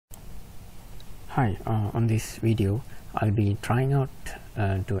Hi, on this video I'll be trying out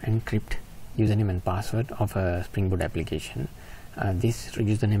to encrypt username and password of a Spring Boot application. This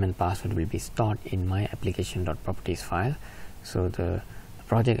username and password will be stored in my application.properties file. So the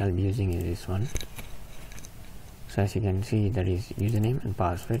project I'll be using is this one. So as you can see, there is username and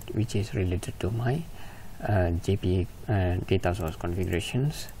password which is related to my JPA data source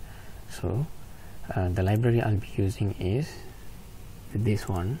configurations. So the library I'll be using is this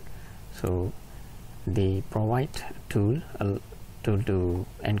one. So they provide a tool to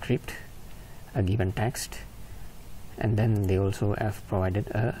encrypt a given text, and then they also have provided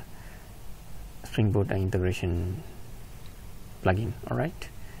a Spring Boot integration plugin. Alright,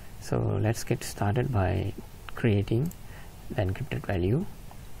 so let's get started by creating the encrypted value.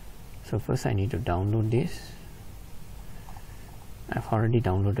 So first I need to download this. I've already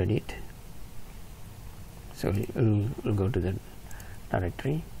downloaded it, so we'll go to the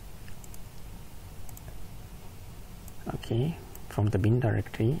directory. Okay, from the bin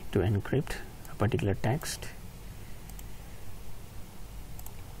directory, to encrypt a particular text,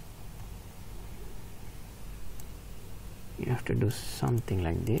 you have to do something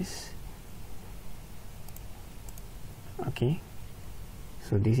like this. Okay,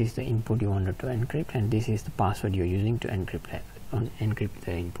 so this is the input you wanted to encrypt, and this is the password you're using to encrypt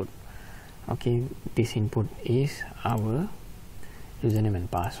the input. Okay, this input is our username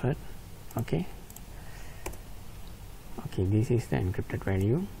and password. Okay, this is the encrypted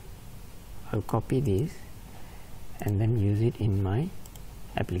value. I'll copy this and then use it in my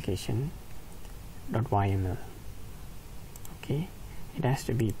application.yml. Okay, it has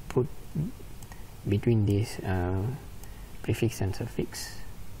to be put between these prefix and suffix.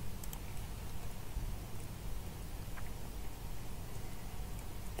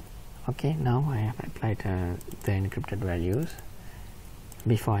 Okay, now I have applied the encrypted values.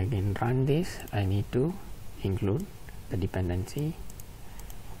 Before I can run this, I need to include the dependency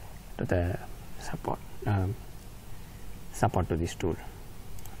to the support to this tool.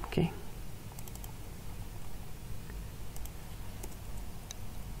 Okay,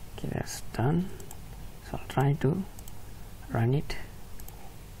 that's done. So I'll try to run it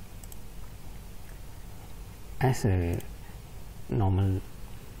as a normal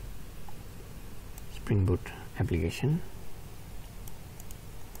Spring Boot application.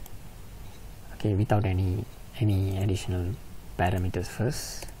 Okay, without any additional parameters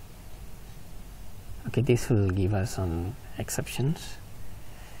first. Okay, this will give us some exceptions.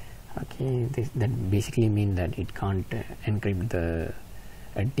 Okay, that basically means that it can't decrypt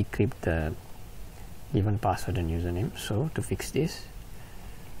the given password and username. So to fix this,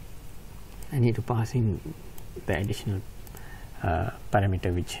 I need to pass in the additional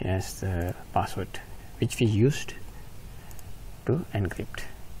parameter which has the password which we used to encrypt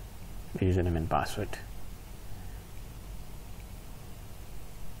the username and password.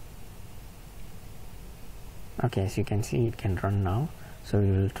 Okay, as you can see, it can run now. So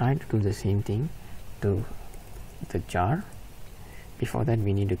we will try to do the same thing to the jar. Before that,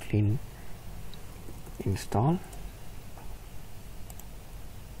 we need to clean install.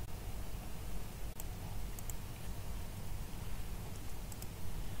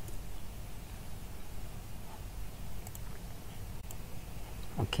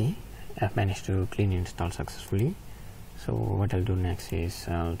 Okay, I've managed to clean install successfully. So what I'll do next is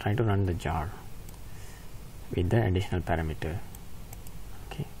I'll try to run the jar with the additional parameter.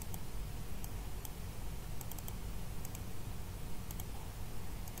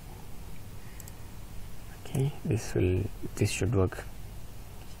 Okay, this should work.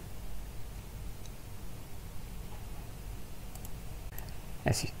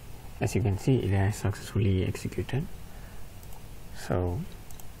 As you can see, it has successfully executed. So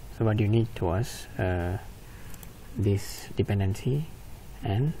what you need was this dependency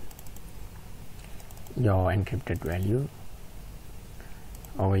and your encrypted value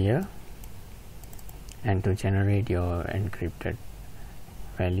over here, and to generate your encrypted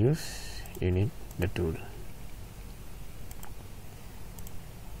values you need the tool.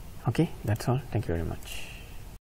 Okay, that's all. Thank you very much.